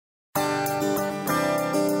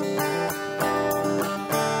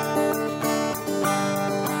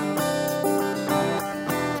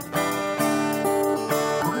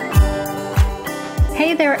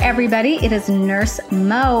Hey there, everybody. It is Nurse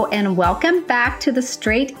Mo, and welcome back to the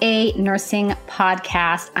Straight A Nursing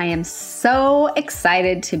Podcast. I am so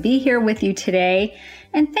excited to be here with you today,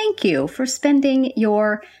 and thank you for spending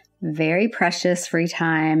your very precious free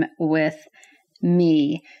time with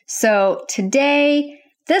me. So today,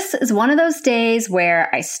 this is one of those days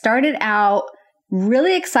where I started out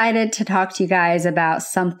really excited to talk to you guys about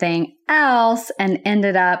something else and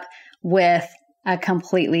ended up with a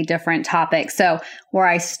completely different topic. So where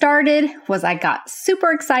I started was I got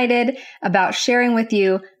super excited about sharing with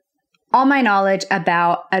you all my knowledge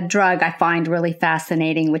about a drug I find really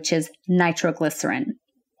fascinating, which is nitroglycerin.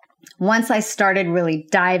 Once I started really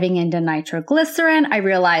diving into nitroglycerin, I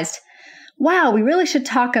realized, wow, we really should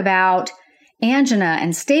talk about angina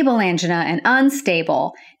and stable angina and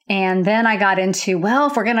unstable. And then I got into, well,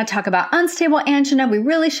 if we're going to talk about unstable angina, we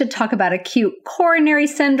really should talk about acute coronary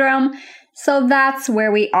syndrome. So that's where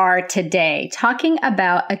we are today, talking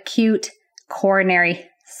about acute coronary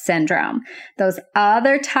syndrome. Those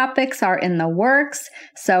other topics are in the works.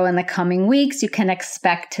 So in the coming weeks, you can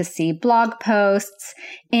expect to see blog posts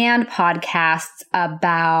and podcasts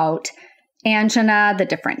about angina, the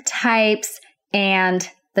different types, and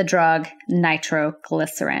the drug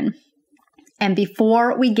nitroglycerin. And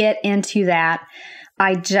before we get into that,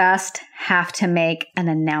 I just have to make an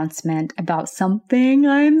announcement about something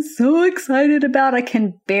I'm so excited about. I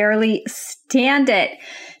can barely stand it.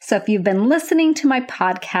 So if you've been listening to my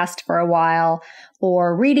podcast for a while,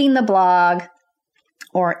 or reading the blog,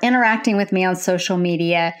 or interacting with me on social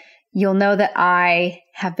media, you'll know that I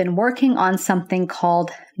have been working on something called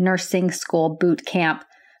Nursing School Boot Camp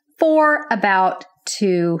for about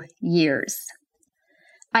 2 years.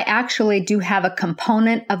 I actually do have a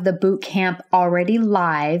component of the boot camp already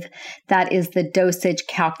live. That is the dosage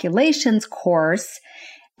calculations course.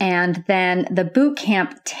 And then the boot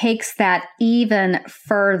camp takes that even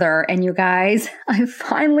further. And you guys, I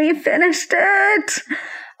finally finished it.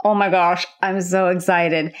 Oh my gosh, I'm so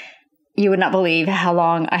excited. You would not believe how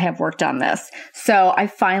long I have worked on this. So I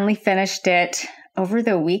finally finished it over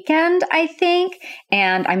the weekend, I think,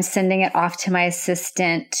 and I'm sending it off to my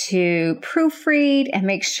assistant to proofread and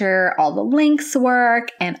make sure all the links work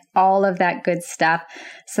and all of that good stuff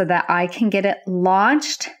so that I can get it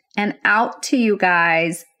launched and out to you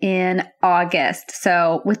guys in August.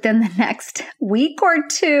 So within the next week or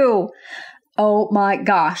two. Oh my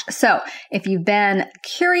gosh. So if you've been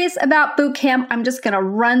curious about boot camp, I'm just going to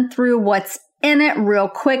run through what's in it real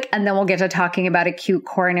quick, and then we'll get to talking about acute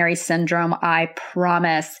coronary syndrome, I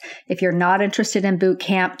promise. If you're not interested in boot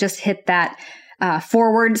camp, just hit that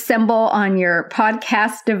forward symbol on your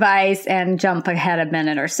podcast device and jump ahead a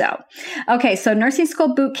minute or so. Okay, so Nursing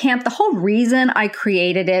School Boot Camp, the whole reason I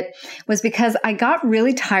created it was because I got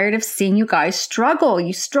really tired of seeing you guys struggle.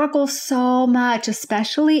 You struggle so much,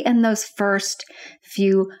 especially in those first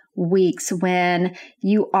few weeks when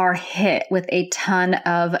you are hit with a ton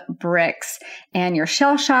of bricks and you're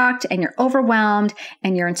shell-shocked and you're overwhelmed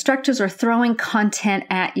and your instructors are throwing content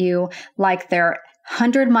at you like they're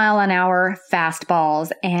 100-mile-an-hour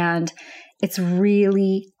fastballs, and it's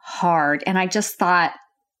really hard. And I just thought,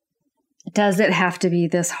 does it have to be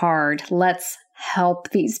this hard? Let's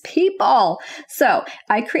help these people. So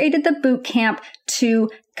I created the boot camp to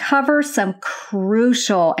cover some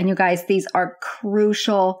crucial, and you guys, these are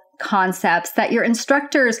crucial concepts that your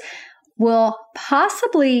instructors will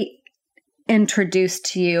possibly introduce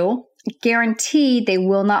to you. Guaranteed they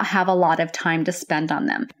will not have a lot of time to spend on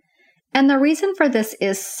them. And the reason for this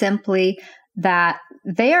is simply that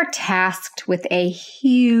they are tasked with a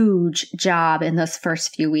huge job in those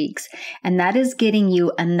first few weeks, and that is getting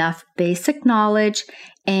you enough basic knowledge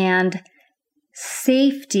and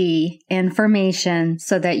safety information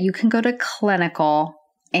so that you can go to clinical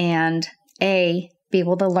and A, be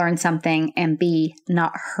able to learn something, and B,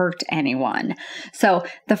 not hurt anyone. So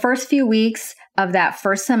the first few weeks of that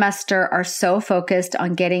first semester are so focused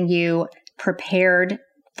on getting you prepared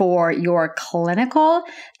for your clinical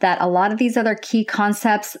that a lot of these other key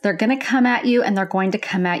concepts, they're going to come at you, and they're going to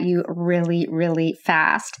come at you really, really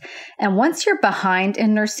fast. And once you're behind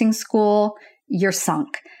in nursing school, you're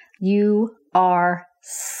sunk. You are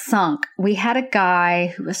sunk. We had a guy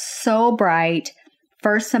who was so bright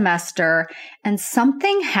first semester, and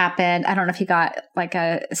something happened. I don't know if he got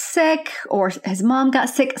sick or his mom got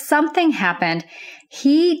sick. Something happened.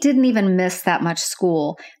 He didn't even miss that much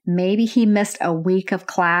school. Maybe he missed a week of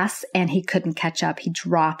class and he couldn't catch up. He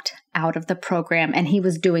dropped out of the program, and he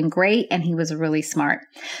was doing great and he was really smart.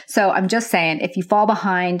 So I'm just saying, if you fall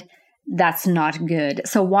behind, that's not good.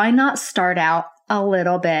 So why not start out a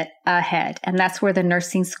little bit ahead? And that's where the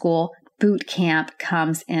nursing school boot camp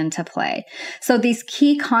comes into play. So these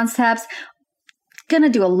key concepts going to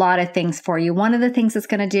do a lot of things for you. One of the things it's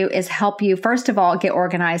going to do is help you, first of all, get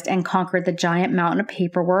organized and conquer the giant mountain of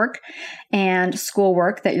paperwork and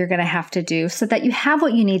schoolwork that you're going to have to do so that you have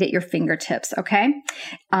what you need at your fingertips, okay?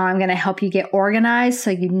 I'm going to help you get organized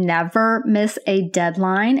so you never miss a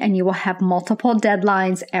deadline, and you will have multiple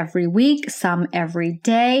deadlines every week, some every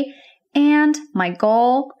day. And my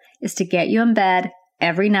goal is to get you in bed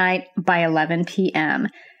every night by 11 p.m.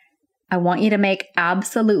 I want you to make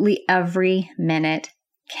absolutely every minute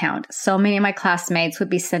count. So many of my classmates would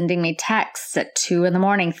be sending me texts at 2 in the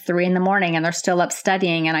morning, 3 in the morning, and they're still up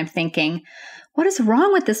studying. And I'm thinking, what is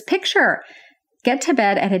wrong with this picture? Get to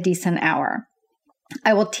bed at a decent hour.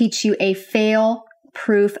 I will teach you a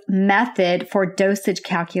fail-proof method for dosage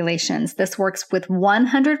calculations. This works with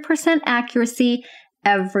 100% accuracy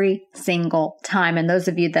every single time. And those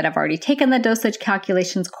of you that have already taken the dosage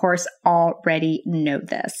calculations course already know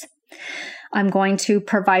this. I'm going to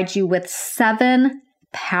provide you with 7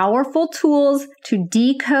 powerful tools to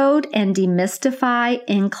decode and demystify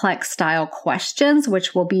NCLEX style questions,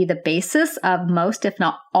 which will be the basis of most, if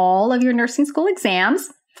not all, of your nursing school exams.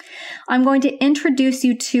 I'm going to introduce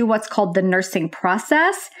you to what's called the nursing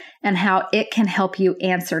process and how it can help you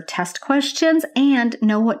answer test questions and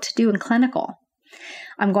know what to do in clinical.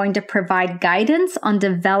 I'm going to provide guidance on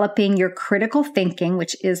developing your critical thinking,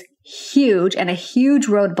 which is huge and a huge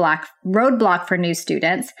roadblock for new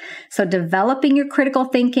students. So developing your critical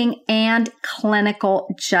thinking and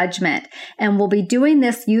clinical judgment. And we'll be doing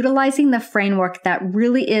this utilizing the framework that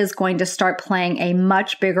really is going to start playing a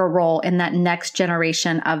much bigger role in that next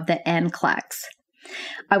generation of the NCLEX.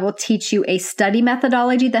 I will teach you a study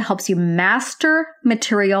methodology that helps you master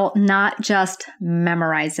material, not just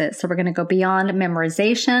memorize it. So we're going to go beyond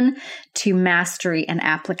memorization to mastery and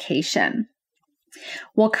application.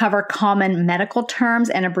 We'll cover common medical terms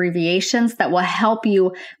and abbreviations that will help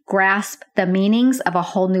you grasp the meanings of a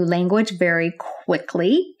whole new language very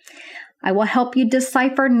quickly. I will help you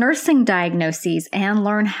decipher nursing diagnoses and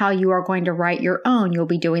learn how you are going to write your own. You'll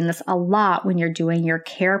be doing this a lot when you're doing your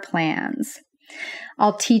care plans.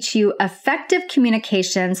 I'll teach you effective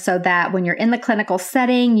communication so that when you're in the clinical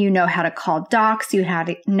setting, you know how to call docs, you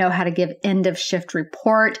know how to give end of shift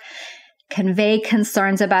report, convey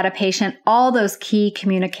concerns about a patient, all those key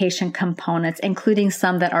communication components, including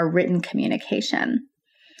some that are written communication.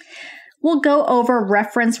 We'll go over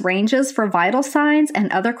reference ranges for vital signs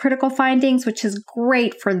and other critical findings, which is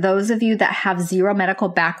great for those of you that have zero medical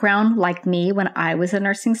background like me when I was a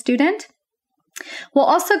nursing student. We'll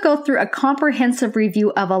also go through a comprehensive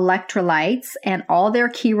review of electrolytes and all their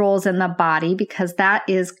key roles in the body, because that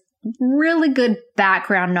is really good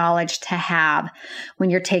background knowledge to have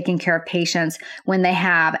when you're taking care of patients when they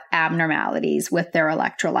have abnormalities with their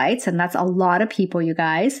electrolytes. And that's a lot of people, you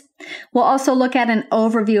guys. We'll also look at an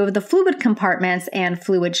overview of the fluid compartments and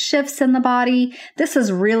fluid shifts in the body. This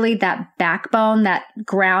is really that backbone, that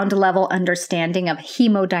ground level understanding of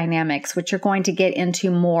hemodynamics, which you're going to get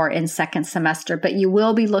into more in second semester, but you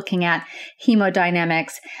will be looking at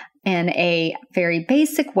hemodynamics in a very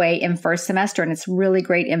basic way in first semester, and it's really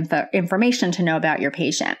great information to know about your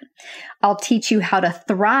patient. I'll teach you how to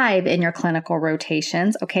thrive in your clinical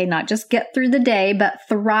rotations, okay? Not just get through the day, but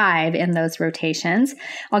thrive in those rotations.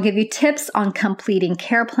 I'll give you tips on completing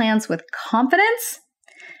care plans with confidence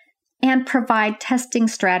and provide testing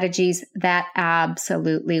strategies that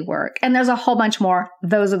absolutely work. And there's a whole bunch more.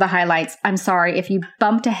 Those are the highlights. I'm sorry if you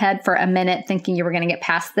bumped ahead for a minute thinking you were going to get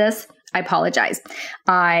past this. I apologize.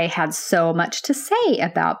 I had so much to say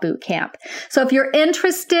about boot camp. So if you're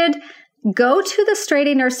interested, go to the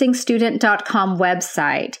straightanursingstudent.com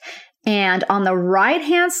website. And on the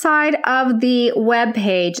right-hand side of the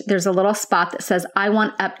webpage, there's a little spot that says, I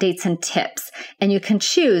want updates and tips. And you can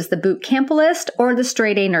choose the boot camp list or the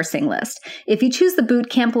straight A nursing list. If you choose the boot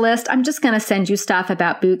camp list, I'm just going to send you stuff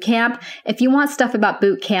about boot camp. If you want stuff about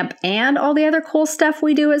boot camp and all the other cool stuff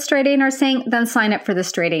we do at straight A nursing, then sign up for the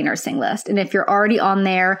straight A nursing list. And if you're already on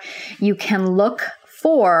there, you can look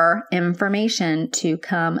for information to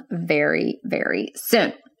come very, very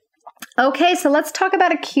soon. Okay, so let's talk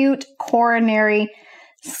about acute coronary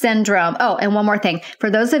syndrome. Oh, and one more thing. For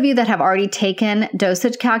those of you that have already taken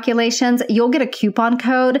dosage calculations, you'll get a coupon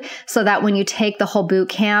code so that when you take the whole boot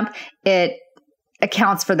camp, it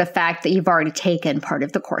accounts for the fact that you've already taken part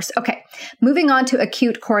of the course. Okay, moving on to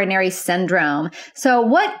acute coronary syndrome. So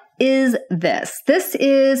what is this? This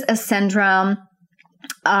is a syndrome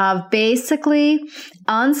of basically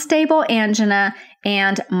unstable angina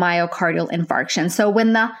and myocardial infarction. So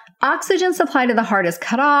when the oxygen supply to the heart is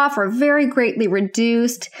cut off or very greatly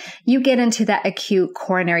reduced, you get into that acute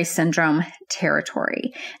coronary syndrome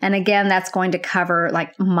territory. And again, that's going to cover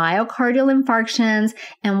like myocardial infarctions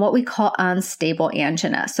and what we call unstable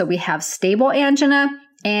angina. So we have stable angina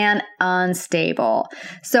and unstable.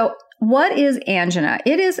 So what is angina?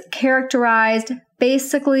 It is characterized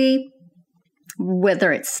basically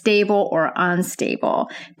whether it's stable or unstable,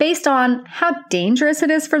 based on how dangerous it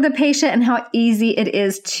is for the patient and how easy it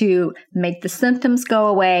is to make the symptoms go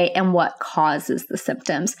away and what causes the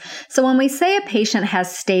symptoms. So when we say a patient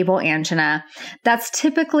has stable angina, that's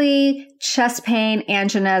typically chest pain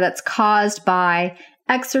angina that's caused by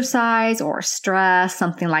exercise or stress,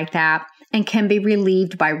 something like that, and can be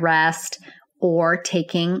relieved by rest or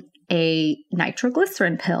taking a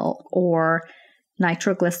nitroglycerin pill or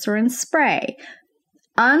nitroglycerin spray.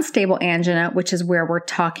 Unstable angina, which is where we're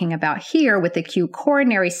talking about here with acute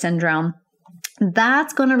coronary syndrome,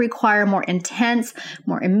 that's going to require more intense,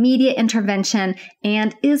 more immediate intervention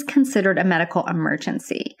and is considered a medical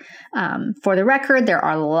emergency. For the record, there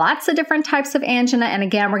are lots of different types of angina. And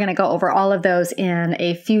again, we're going to go over all of those in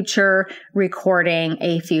a future recording,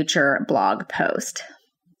 a future blog post.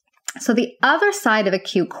 So the other side of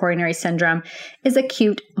acute coronary syndrome is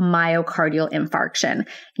acute myocardial infarction.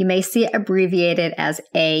 You may see it abbreviated as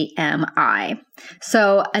AMI.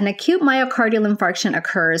 So an acute myocardial infarction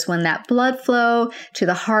occurs when that blood flow to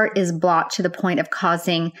the heart is blocked to the point of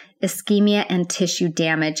causing ischemia and tissue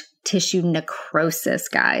damage, tissue necrosis,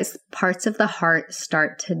 guys. Parts of the heart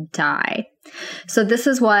start to die. So this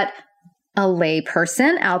is what a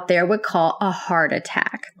layperson out there would call a heart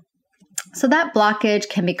attack. So that blockage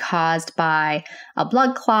can be caused by a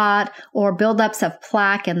blood clot or buildups of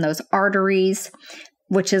plaque in those arteries,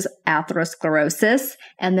 which is atherosclerosis.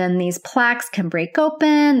 And then these plaques can break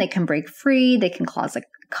open, they can break free, they can cause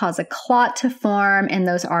a clot to form in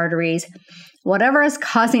those arteries. Whatever is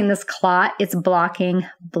causing this clot, it's blocking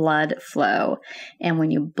blood flow. And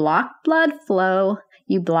when you block blood flow,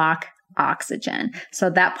 you block oxygen. So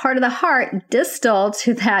that part of the heart distal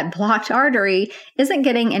to that blocked artery isn't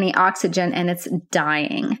getting any oxygen and it's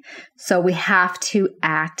dying. So we have to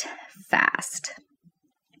act fast.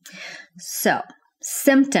 So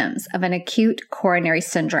symptoms of an acute coronary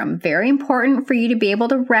syndrome, very important for you to be able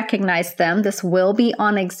to recognize them. This will be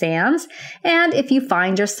on exams. And if you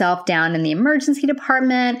find yourself down in the emergency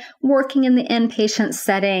department, working in the inpatient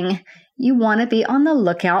setting, you want to be on the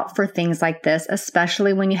lookout for things like this,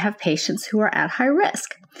 especially when you have patients who are at high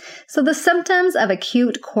risk. So the symptoms of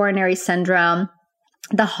acute coronary syndrome,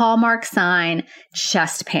 the hallmark sign,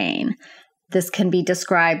 chest pain. This can be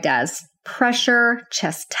described as pressure,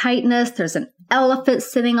 chest tightness. There's an elephant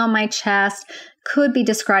sitting on my chest. Could be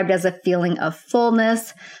described as a feeling of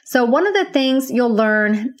fullness. So one of the things you'll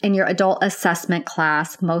learn in your adult assessment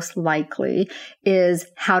class, most likely, is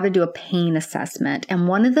how to do a pain assessment. And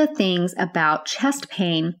one of the things about chest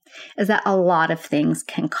pain is that a lot of things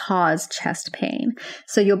can cause chest pain.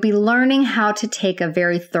 So you'll be learning how to take a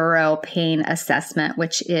very thorough pain assessment,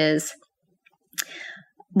 which is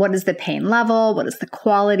what is the pain level? What is the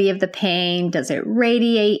quality of the pain? Does it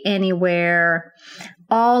radiate anywhere?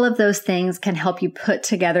 All of those things can help you put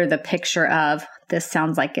together the picture of this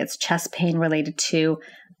sounds like it's chest pain related to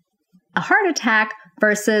a heart attack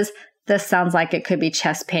versus this sounds like it could be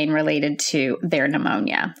chest pain related to their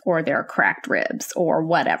pneumonia or their cracked ribs or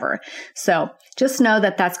whatever. So just know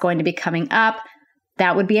that that's going to be coming up.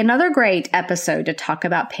 That would be another great episode to talk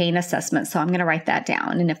about pain assessment. So I'm going to write that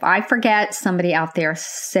down. And if I forget, somebody out there,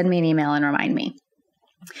 send me an email and remind me.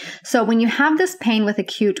 So when you have this pain with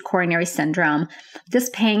acute coronary syndrome, this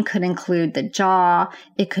pain could include the jaw,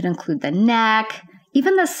 it could include the neck,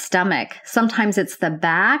 even the stomach. Sometimes it's the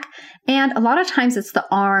back, and a lot of times it's the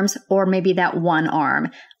arms or maybe that one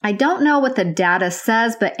arm. I don't know what the data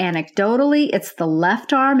says, but anecdotally, it's the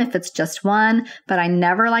left arm if it's just one, but I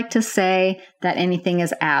never like to say that anything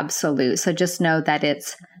is absolute. So just know that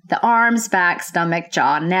it's the arms, back, stomach,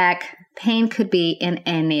 jaw, neck. Pain could be in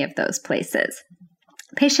any of those places.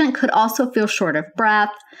 Patient could also feel short of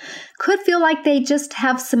breath, could feel like they just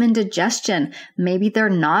have some indigestion. Maybe they're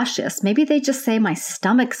nauseous. Maybe they just say, my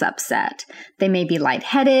stomach's upset. They may be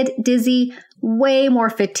lightheaded, dizzy, way more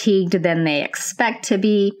fatigued than they expect to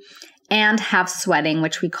be, and have sweating,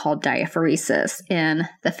 which we call diaphoresis in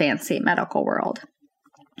the fancy medical world.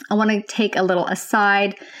 I want to take a little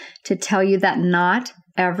aside to tell you that not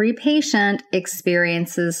every patient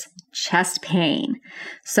experiences chest pain.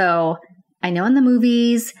 So I know in the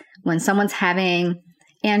movies, when someone's having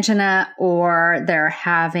angina or they're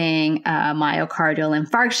having a myocardial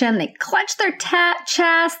infarction, they clutch their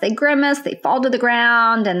chest, they grimace, they fall to the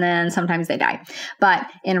ground, and then sometimes they die. But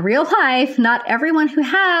in real life, not everyone who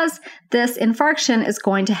has this infarction is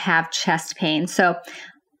going to have chest pain. So,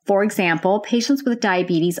 for example, patients with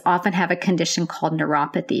diabetes often have a condition called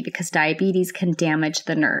neuropathy because diabetes can damage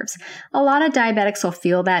the nerves. A lot of diabetics will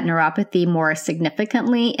feel that neuropathy more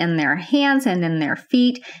significantly in their hands and in their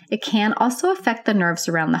feet. It can also affect the nerves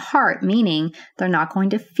around the heart, meaning they're not going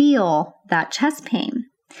to feel that chest pain.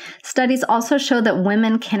 Studies also show that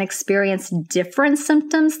women can experience different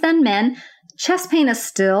symptoms than men. Chest pain is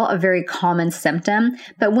still a very common symptom,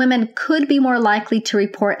 but women could be more likely to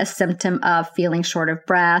report a symptom of feeling short of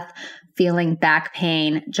breath, feeling back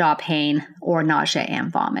pain, jaw pain, or nausea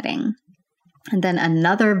and vomiting. And then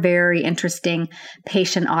another very interesting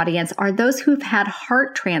patient audience are those who've had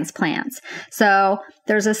heart transplants. So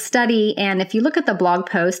there's a study, and if you look at the blog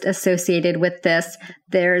post associated with this,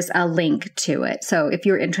 there's a link to it. So if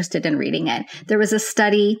you're interested in reading it, there was a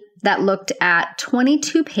study that looked at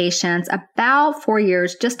 22 patients about 4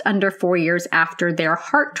 years, just under 4 years after their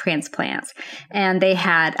heart transplants, and they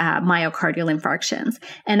had myocardial infarctions.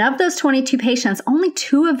 And of those 22 patients, only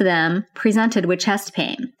 2 of them presented with chest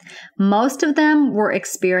pain. Most of them were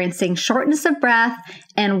experiencing shortness of breath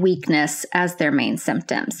and weakness as their main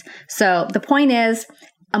symptoms. So the point is,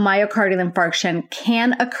 a myocardial infarction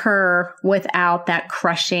can occur without that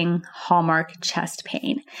crushing hallmark chest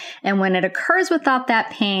pain. And when it occurs without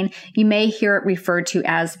that pain, you may hear it referred to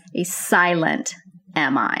as a silent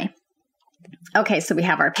MI. Okay, so we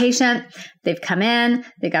have our patient. They've come in,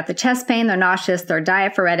 they got the chest pain, they're nauseous, they're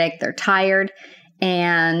diaphoretic, they're tired,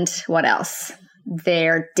 and what else?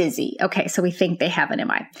 They're dizzy. Okay, so we think they have an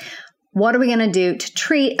MI. What are we going to do to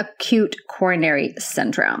treat acute coronary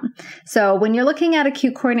syndrome? So when you're looking at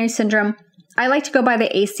acute coronary syndrome, I like to go by the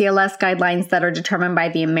ACLS guidelines that are determined by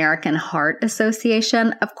the American Heart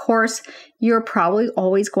Association. Of course, you're probably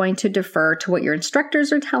always going to defer to what your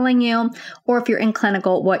instructors are telling you, or if you're in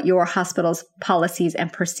clinical, what your hospital's policies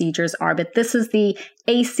and procedures are. But this is the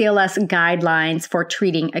ACLS guidelines for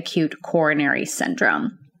treating acute coronary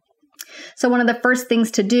syndrome. So one of the first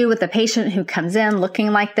things to do with a patient who comes in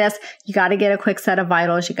looking like this, you got to get a quick set of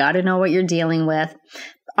vitals. You got to know what you're dealing with.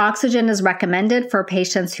 Oxygen is recommended for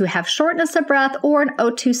patients who have shortness of breath or an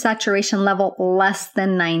O2 saturation level less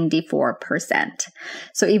than 94%.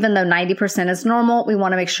 So even though 90% is normal, we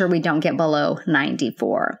want to make sure we don't get below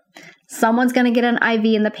 94. Someone's going to get an IV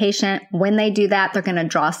in the patient. When they do that, they're going to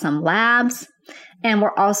draw some labs. And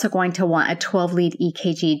we're also going to want a 12-lead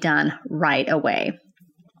EKG done right away.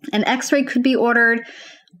 An X-ray could be ordered.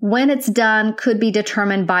 When it's done, could be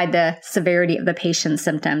determined by the severity of the patient's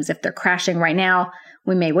symptoms. If they're crashing right now,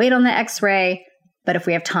 we may wait on the X-ray, but if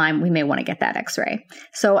we have time, we may want to get that X-ray.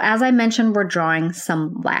 So as I mentioned, we're drawing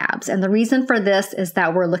some labs. And the reason for this is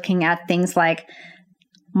that we're looking at things like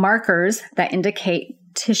markers that indicate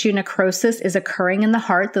tissue necrosis is occurring in the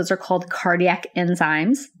heart. Those are called cardiac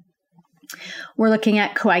enzymes. We're looking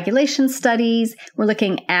at coagulation studies, we're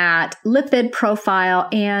looking at lipid profile,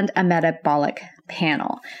 and a metabolic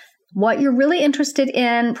panel. What you're really interested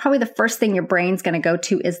in, probably the first thing your brain's going to go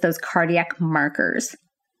to is those cardiac markers.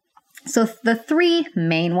 So the 3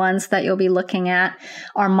 main ones that you'll be looking at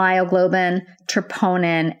are myoglobin,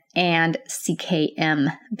 troponin, and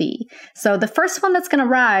CKMB. So the first one that's going to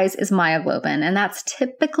rise is myoglobin, and that's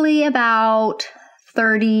typically about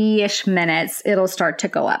 30-ish minutes, it'll start to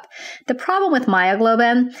go up. The problem with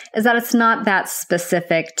myoglobin is that it's not that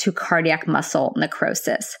specific to cardiac muscle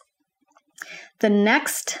necrosis. The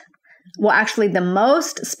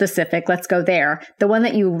most specific, let's go there. The one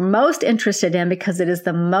that you're most interested in because it is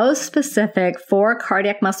the most specific for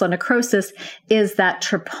cardiac muscle necrosis is that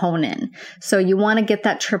troponin. So you want to get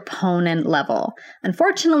that troponin level.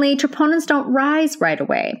 Unfortunately, troponins don't rise right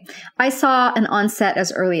away. I saw an onset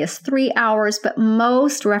as early as 3 hours, but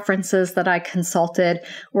most references that I consulted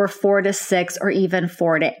were 4 to 6 or even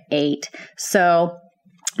 4 to 8. So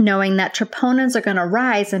knowing that troponins are going to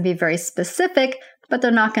rise and be very specific, but they're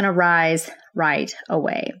not going to rise right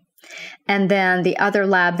away. And then the other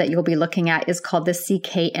lab that you'll be looking at is called the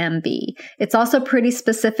CKMB. It's also pretty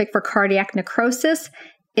specific for cardiac necrosis.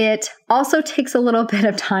 It also takes a little bit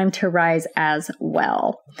of time to rise as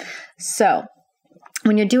well. So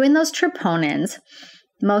when you're doing those troponins,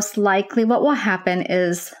 most likely what will happen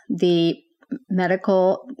is the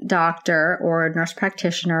medical doctor or nurse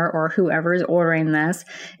practitioner or whoever is ordering this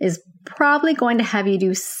is probably going to have you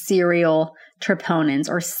do serial troponins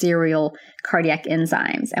or serial cardiac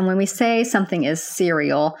enzymes. And when we say something is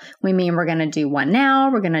serial, we mean we're going to do one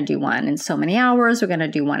now, we're going to do one in so many hours, we're going to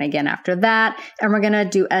do one again after that, and we're going to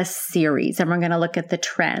do a series, and we're going to look at the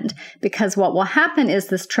trend. Because what will happen is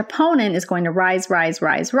this troponin is going to rise,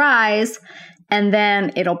 and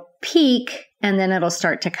then it'll peak, and then it'll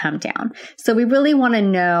start to come down. So we really want to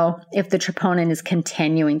know if the troponin is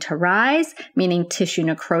continuing to rise, meaning tissue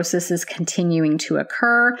necrosis is continuing to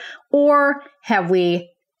occur, or have we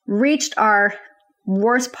reached our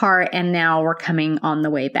worst part and now we're coming on the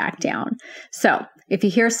way back down. So if you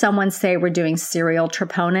hear someone say we're doing serial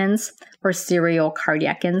troponins or serial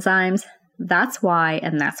cardiac enzymes, that's why,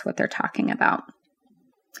 and that's what they're talking about.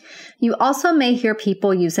 You also may hear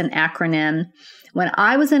people use an acronym. When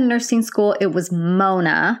I was in nursing school, it was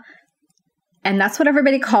MONA, and that's what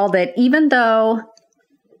everybody called it, even though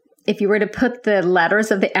if you were to put the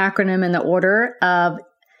letters of the acronym in the order of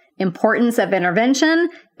importance of intervention,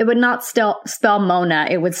 it would not spell MONA.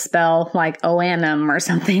 It would spell like OANM or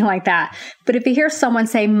something like that. But if you hear someone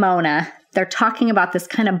say MONA, they're talking about this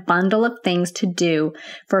kind of bundle of things to do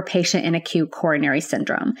for a patient in acute coronary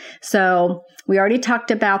syndrome. So we already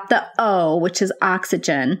talked about the O, which is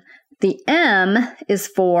oxygen. The M is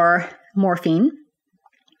for morphine.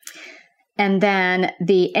 And then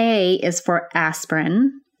the A is for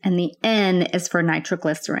aspirin. And the N is for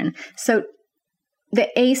nitroglycerin. So the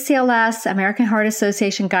ACLS, American Heart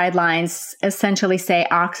Association guidelines, essentially say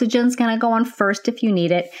oxygen's going to go on first if you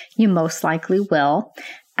need it. You most likely will.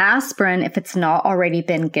 Aspirin, if it's not already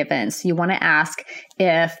been given. So you want to ask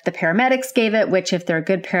if the paramedics gave it, which if they're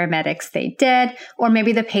good paramedics, they did, or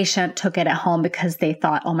maybe the patient took it at home because they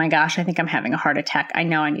thought, oh my gosh, I think I'm having a heart attack. I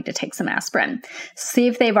know I need to take some aspirin. See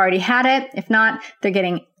if they've already had it. If not, they're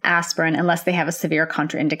getting aspirin unless they have a severe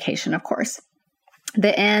contraindication, of course.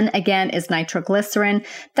 The N, again, is nitroglycerin.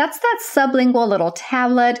 That's that sublingual little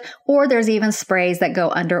tablet, or there's even sprays that go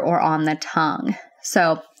under or on the tongue.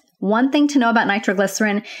 So one thing to know about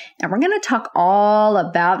nitroglycerin, and we're going to talk all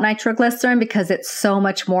about nitroglycerin because it's so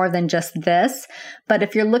much more than just this. But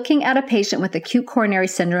if you're looking at a patient with acute coronary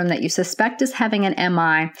syndrome that you suspect is having an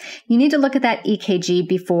MI, you need to look at that EKG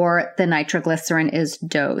before the nitroglycerin is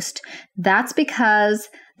dosed. That's because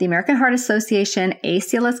the American Heart Association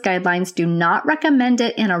ACLS guidelines do not recommend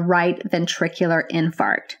it in a right ventricular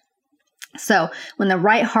infarct. So when the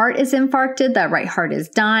right heart is infarcted, that right heart is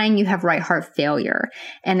dying, you have right heart failure.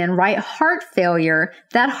 And in right heart failure,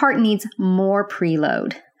 that heart needs more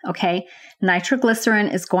preload, okay? Nitroglycerin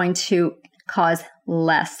is going to cause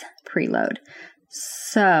less preload.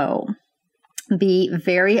 So be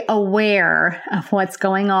very aware of what's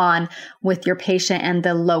going on with your patient and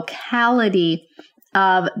the locality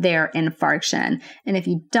of their infarction. And if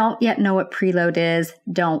you don't yet know what preload is,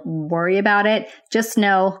 don't worry about it. Just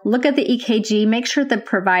know, look at the EKG, make sure the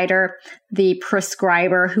provider, the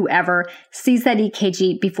prescriber, whoever sees that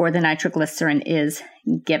EKG before the nitroglycerin is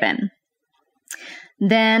given.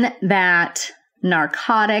 Then that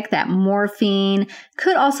narcotic, that morphine,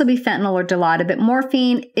 could also be fentanyl or Dilaudid, but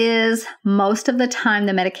morphine is most of the time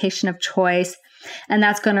the medication of choice, and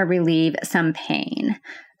that's going to relieve some pain.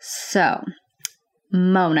 So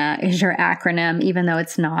MONA is your acronym, even though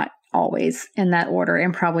it's not always in that order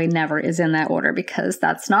and probably never is in that order because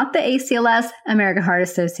that's not the ACLS, American Heart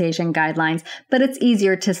Association guidelines, but it's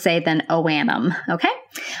easier to say than OANM, okay?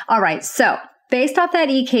 All right, so based off that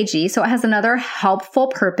EKG, so it has another helpful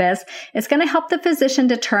purpose. It's going to help the physician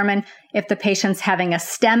determine if the patient's having a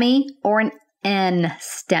STEMI or an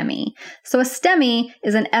N-STEMI. So a STEMI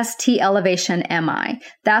is an ST elevation MI.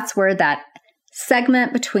 That's where that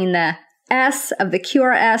segment between the S of the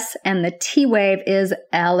QRS and the T wave is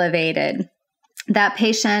elevated. That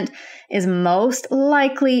patient is most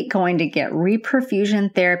likely going to get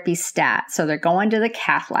reperfusion therapy stat. So they're going to the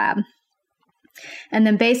cath lab. And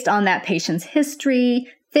then based on that patient's history,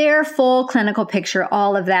 their full clinical picture,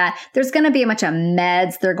 all of that, there's going to be a bunch of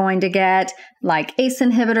meds they're going to get, like ACE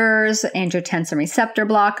inhibitors, angiotensin receptor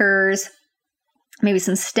blockers, maybe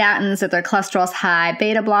some statins if their cholesterol's high.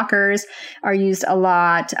 Beta blockers are used a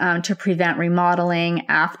lot to prevent remodeling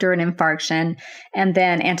after an infarction, and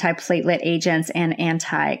then antiplatelet agents and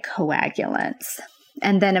anticoagulants.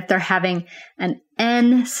 And then if they're having an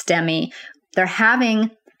N-STEMI, they're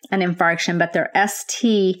having an infarction, but their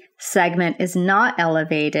ST segment is not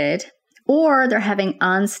elevated, or they're having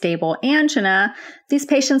unstable angina, these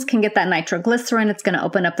patients can get that nitroglycerin. It's going to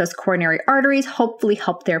open up those coronary arteries, hopefully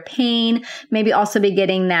help their pain, maybe also be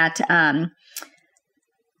getting that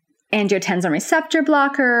angiotensin receptor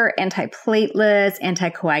blocker, antiplatelets,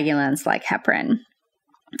 anticoagulants like heparin.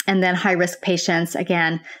 And then high-risk patients,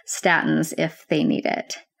 again, statins if they need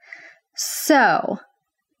it. So,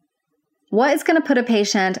 what is going to put a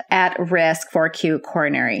patient at risk for acute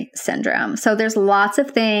coronary syndrome? So there's lots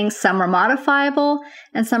of things. Some are modifiable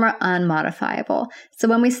and some are unmodifiable. So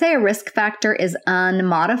when we say a risk factor is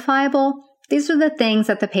unmodifiable, these are the things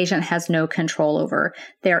that the patient has no control over: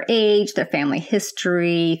 their age, their family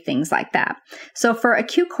history, things like that. So for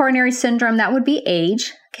acute coronary syndrome, that would be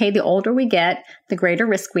age. Okay, the older we get, the greater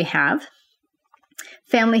risk we have.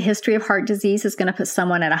 Family history of heart disease is going to put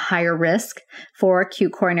someone at a higher risk for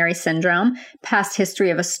acute coronary syndrome. Past history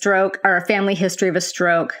of a stroke or a family history of a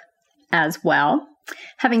stroke as well.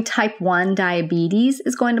 Having type 1 diabetes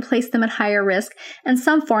is going to place them at higher risk, and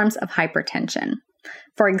some forms of hypertension.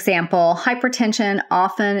 For example, hypertension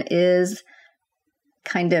often is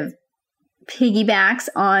kind of piggybacks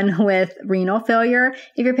on with renal failure.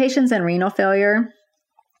 If your patient's in renal failure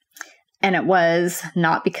and it was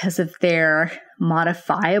not because of their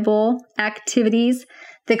modifiable activities,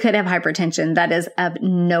 they could have hypertension. That is of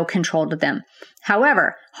no control to them.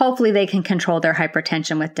 However, hopefully they can control their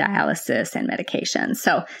hypertension with dialysis and medication.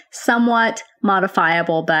 So somewhat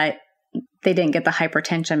modifiable, but they didn't get the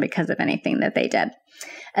hypertension because of anything that they did.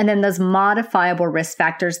 And then those modifiable risk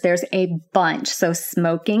factors, there's a bunch. So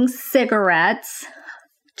smoking cigarettes,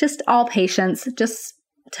 just all patients, just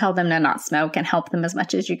tell them to not smoke and help them as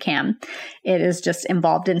much as you can. It is just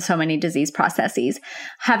involved in so many disease processes.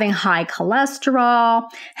 Having high cholesterol,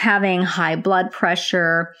 having high blood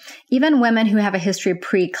pressure, even women who have a history of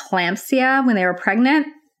preeclampsia when they were pregnant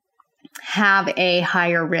have a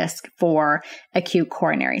higher risk for acute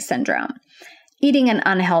coronary syndrome. Eating an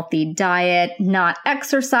unhealthy diet, not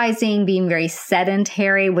exercising, being very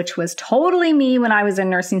sedentary, which was totally me when I was in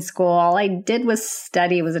nursing school. All I did was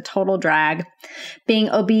study. It was a total drag. Being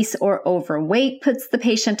obese or overweight puts the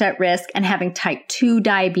patient at risk, and having type 2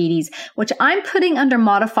 diabetes, which I'm putting under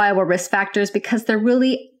modifiable risk factors because there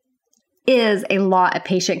really is a lot a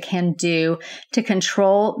patient can do to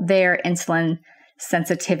control their insulin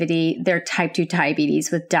sensitivity, their type 2 diabetes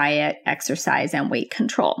with diet, exercise, and weight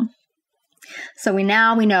control. So we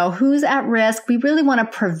know who's at risk. We really want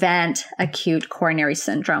to prevent acute coronary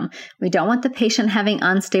syndrome. We don't want the patient having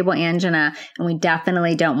unstable angina, and we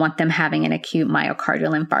definitely don't want them having an acute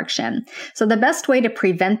myocardial infarction. So the best way to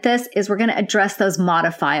prevent this is we're going to address those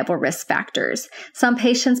modifiable risk factors. Some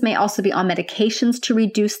patients may also be on medications to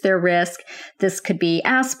reduce their risk. This could be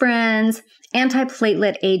aspirins,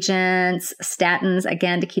 antiplatelet agents, statins,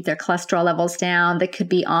 again, to keep their cholesterol levels down. They could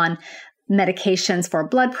be on medications for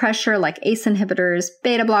blood pressure like ACE inhibitors,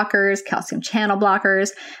 beta blockers, calcium channel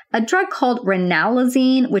blockers, a drug called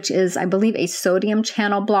ranolazine, which is, I believe, a sodium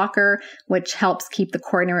channel blocker, which helps keep the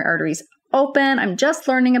coronary arteries open. I'm just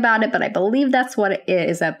learning about it, but I believe that's what it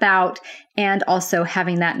is about. And also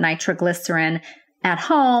having that nitroglycerin at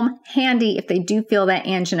home, handy if they do feel that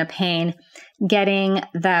angina pain, getting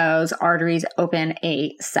those arteries open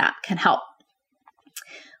ASAP can help.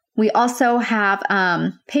 We also have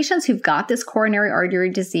patients who've got this coronary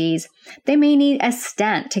artery disease. They may need a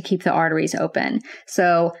stent to keep the arteries open.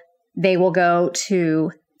 So they will go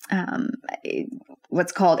to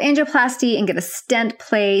what's called angioplasty and get a stent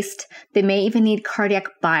placed. They may even need cardiac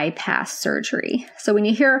bypass surgery. So when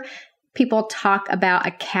you hear people talk about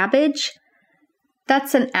a CABG,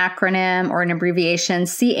 that's an acronym or an abbreviation,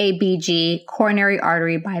 CABG, coronary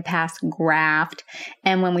artery bypass graft.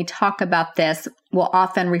 And when we talk about this, we'll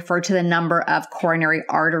often refer to the number of coronary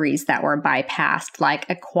arteries that were bypassed, like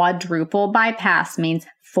a quadruple bypass means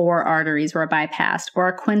 4 arteries were bypassed, or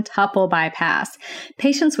a quintuple bypass.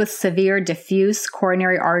 Patients with severe diffuse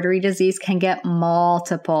coronary artery disease can get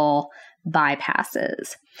multiple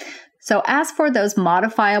bypasses. So as for those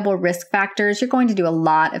modifiable risk factors, you're going to do a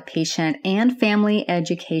lot of patient and family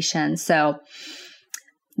education. So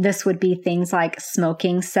this would be things like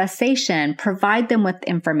smoking cessation. Provide them with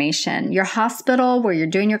information. Your hospital where you're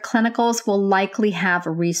doing your clinicals will likely have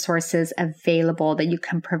resources available that you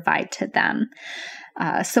can provide to them.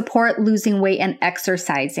 Support losing weight and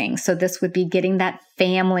exercising. So this would be getting that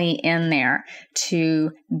family in there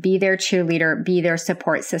to be their cheerleader, be their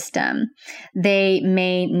support system. They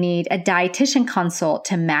may need a dietitian consult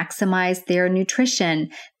to maximize their nutrition.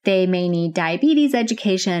 They may need diabetes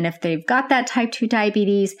education if they've got that type 2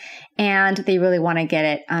 diabetes and they really want to get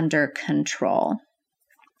it under control.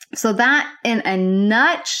 So that in a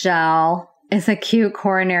nutshell is acute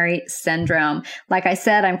coronary syndrome. Like I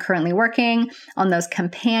said, I'm currently working on those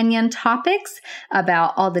companion topics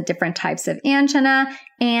about all the different types of angina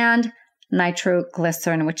and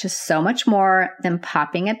nitroglycerin, which is so much more than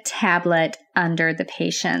popping a tablet under the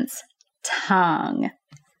patient's tongue.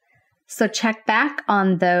 So check back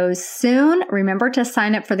on those soon. Remember to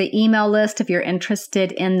sign up for the email list if you're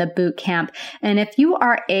interested in the boot camp. And if you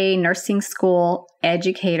are a nursing school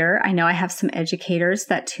educator, I know I have some educators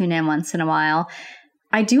that tune in once in a while.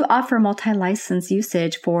 I do offer multi-license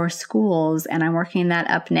usage for schools, and I'm working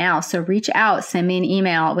that up now. So reach out, send me an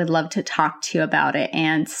email. I would love to talk to you about it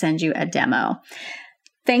and send you a demo.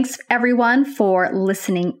 Thanks everyone for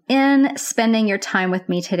listening in, spending your time with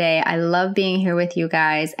me today. I love being here with you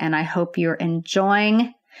guys, and I hope you're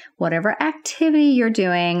enjoying whatever activity you're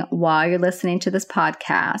doing while you're listening to this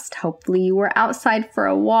podcast. Hopefully you were outside for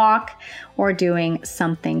a walk or doing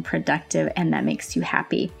something productive, and that makes you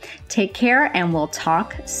happy. Take care, and we'll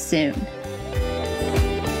talk soon.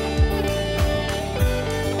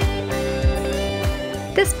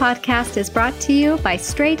 This podcast is brought to you by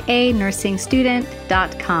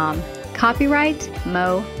straightanursingstudent.com. Copyright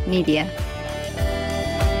Mo Media.